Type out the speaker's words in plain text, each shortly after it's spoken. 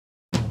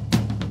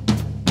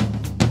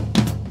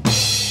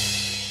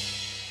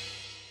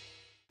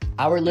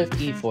Our Lift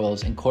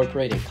Efoils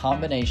incorporate a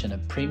combination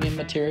of premium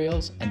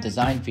materials and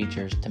design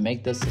features to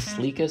make this the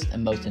sleekest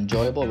and most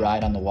enjoyable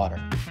ride on the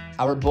water.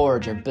 Our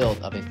boards are built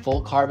of a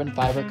full carbon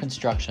fiber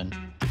construction,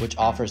 which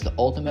offers the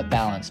ultimate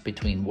balance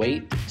between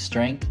weight,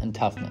 strength, and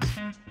toughness.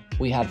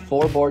 We have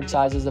 4 board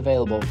sizes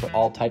available for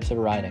all types of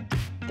riding.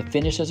 The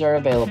finishes are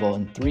available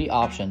in 3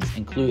 options,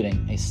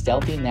 including a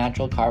stealthy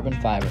natural carbon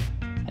fiber,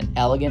 an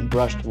elegant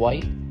brushed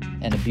white,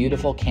 and a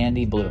beautiful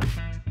candy blue.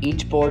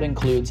 Each board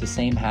includes the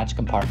same hatch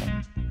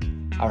compartment.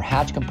 Our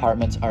hatch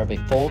compartments are of a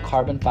full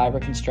carbon fiber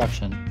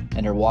construction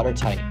and are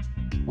watertight.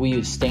 We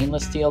use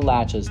stainless steel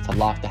latches to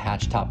lock the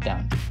hatch top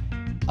down.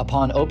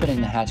 Upon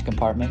opening the hatch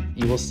compartment,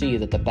 you will see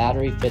that the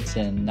battery fits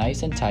in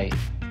nice and tight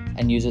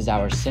and uses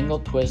our single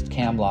twist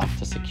cam lock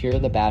to secure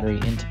the battery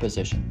into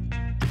position.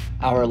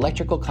 Our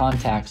electrical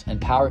contacts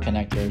and power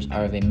connectors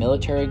are of a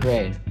military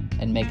grade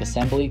and make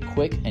assembly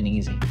quick and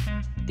easy.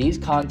 These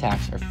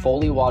contacts are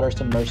fully water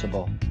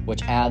submersible,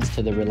 which adds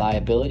to the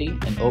reliability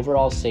and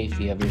overall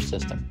safety of your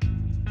system.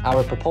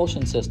 Our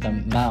propulsion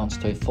system mounts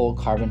to a full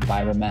carbon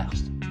fiber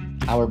mast.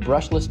 Our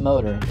brushless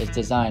motor is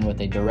designed with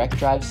a direct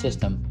drive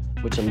system,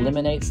 which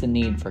eliminates the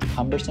need for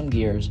cumbersome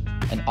gears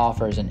and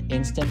offers an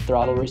instant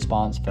throttle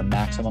response for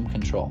maximum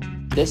control.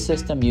 This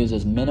system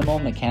uses minimal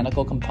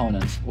mechanical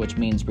components, which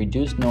means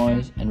reduced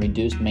noise and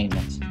reduced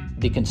maintenance.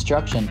 The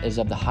construction is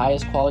of the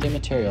highest quality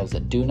materials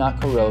that do not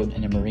corrode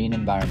in a marine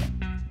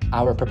environment.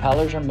 Our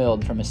propellers are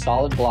milled from a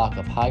solid block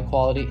of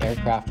high-quality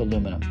aircraft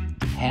aluminum,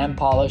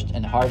 hand-polished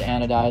and hard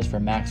anodized for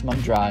maximum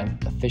drive,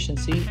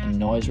 efficiency, and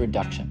noise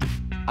reduction.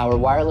 Our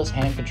wireless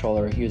hand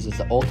controller uses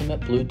the ultimate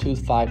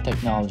Bluetooth 5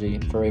 technology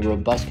for a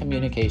robust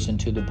communication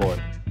to the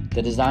board.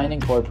 The design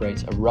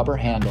incorporates a rubber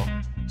handle,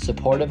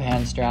 supportive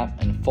hand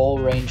strap, and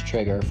full-range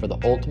trigger for the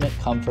ultimate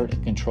comfort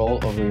and control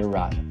over your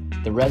ride.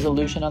 The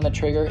resolution on the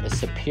trigger is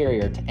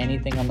superior to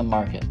anything on the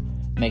market,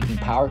 making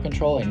power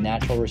control a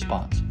natural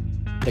response.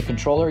 The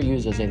controller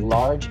uses a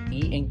large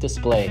e-ink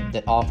display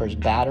that offers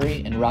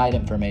battery and ride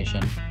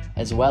information,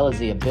 as well as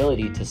the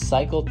ability to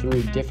cycle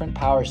through different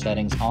power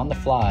settings on the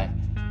fly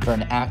for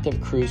an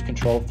active cruise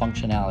control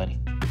functionality.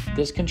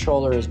 This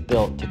controller is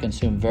built to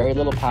consume very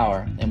little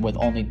power, and with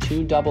only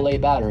 2 AA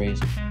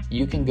batteries,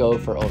 you can go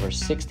for over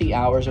 60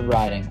 hours of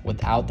riding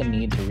without the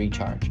need to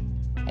recharge.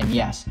 And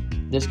yes,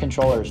 this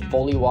controller is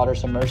fully water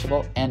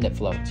submersible and it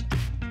floats.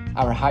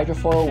 Our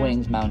hydrofoil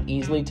wings mount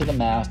easily to the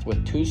mast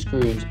with 2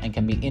 screws and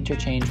can be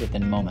interchanged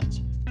within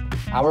moments.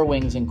 Our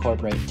wings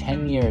incorporate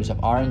 10 years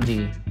of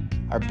R&D,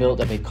 are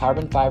built of a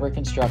carbon fiber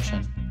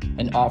construction,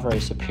 and offer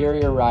a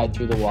superior ride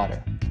through the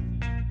water.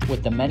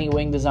 With the many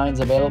wing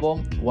designs available,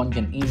 one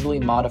can easily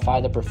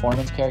modify the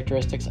performance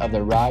characteristics of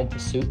their ride to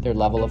suit their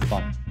level of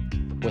fun.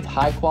 With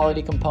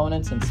high-quality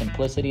components and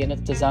simplicity in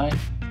its design,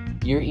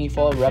 your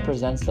eFoil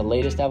represents the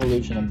latest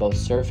evolution in both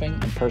surfing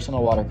and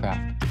personal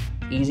watercraft.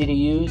 Easy to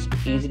use,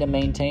 easy to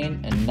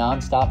maintain, and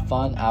non-stop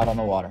fun out on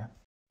the water.